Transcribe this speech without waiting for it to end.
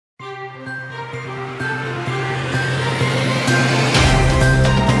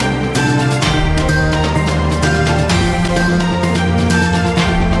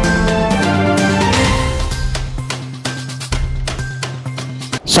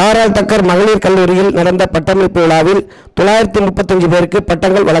சாரால் தக்கர் மகளிர் கல்லூரியில் நடந்த பட்டமளிப்பு விழாவில் 935 பேருக்கு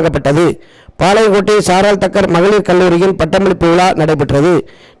பட்டங்கள் வழங்கப்பட்டது. பாளையங்கோட்டை சாரால் தக்கர் மகளிர் கல்லூரியில் பட்டமளிப்பு விழா நடைபெற்றது.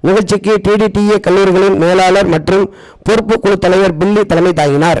 நிகழ்ச்சிக்கு டிடிடிஏ கல்லூரிகளின் மேலாளர் மற்றும் பொறுப்பு குழு தலைவர் பில்லி தலைமை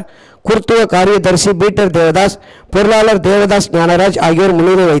தாங்கினார். குர்த்துவ காரியதர்சி பீட்டர் தேவதாஸ், பொருளாளர் தேவதாஸ் ஞானராஜ் ஆகியோர்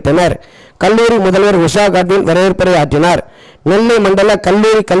முன்னிலை வைத்தனர். கல்லூரி முதல்வர் உஷா காட்வின் வரவேற்புரை ஆற்றினார். நெல்லை மண்டல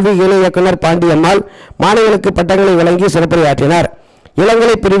கல்லூரி கல்வி இணை இயக்குனர் பாண்டியம்மாள் மாணவர்களுக்கு பட்டங்களை வழங்கி சிறப்புரையாற்றினார்.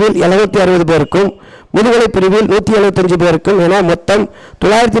 இளங்கலை பிரிவில் 760 பேருக்கும் முதுகலை பிரிவில் 175 பேருக்கும் என மொத்தம்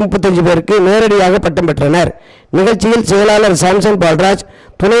 935 பேருக்கு நேரடியாக பட்டம் பெற்றனர். நிகழ்ச்சியில் செயலாளர் சாம்சன் பால்ராஜ்,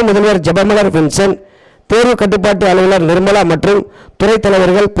 துணை முதல்வர் ஜெபமலர் வின்சென்ட், தேர்வு கட்டுப்பாட்டு அலுவலர் நிர்மலா மற்றும் துறை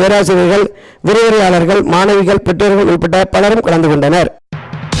தலைவர்கள், பேராசிரியர்கள், விரிவுரையாளர்கள், மாணவிகள், பெற்றோர்கள் உட்பட்ட பலரும் கலந்து கொண்டனர்.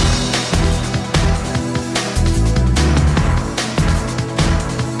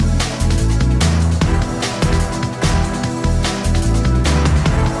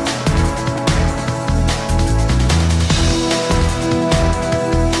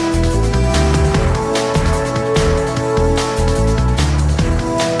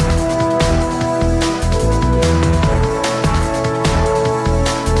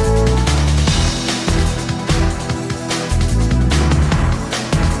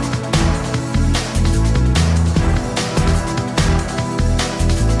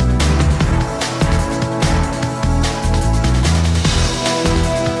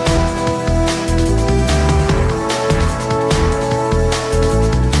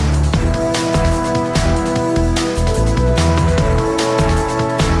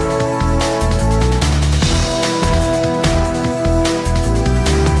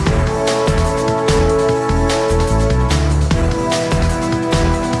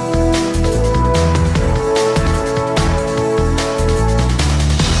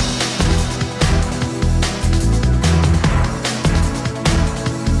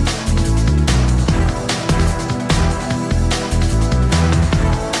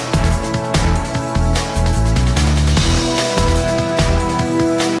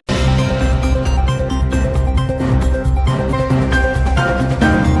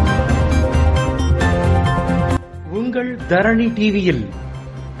 உங்கள் தரணி டிவியில்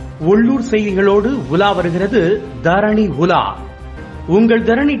உள்ளூர் செய்திகளோடு உலா வருகிறது தரணி உலா. உங்கள்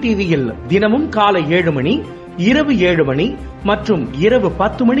தரணி டிவியில் தினமும் காலை 7 மணி, இரவு 7 மணி மற்றும் இரவு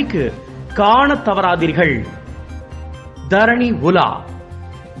 10 மணிக்கு காண தவறாதீர்கள். தரணி உலா.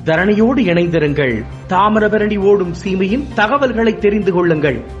 தரணியோடு இணைந்திருங்கள். தாமிரபரணி ஓடும் சீமையின் தகவல்களை தெரிந்து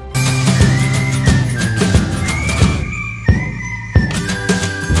கொள்ளுங்கள்.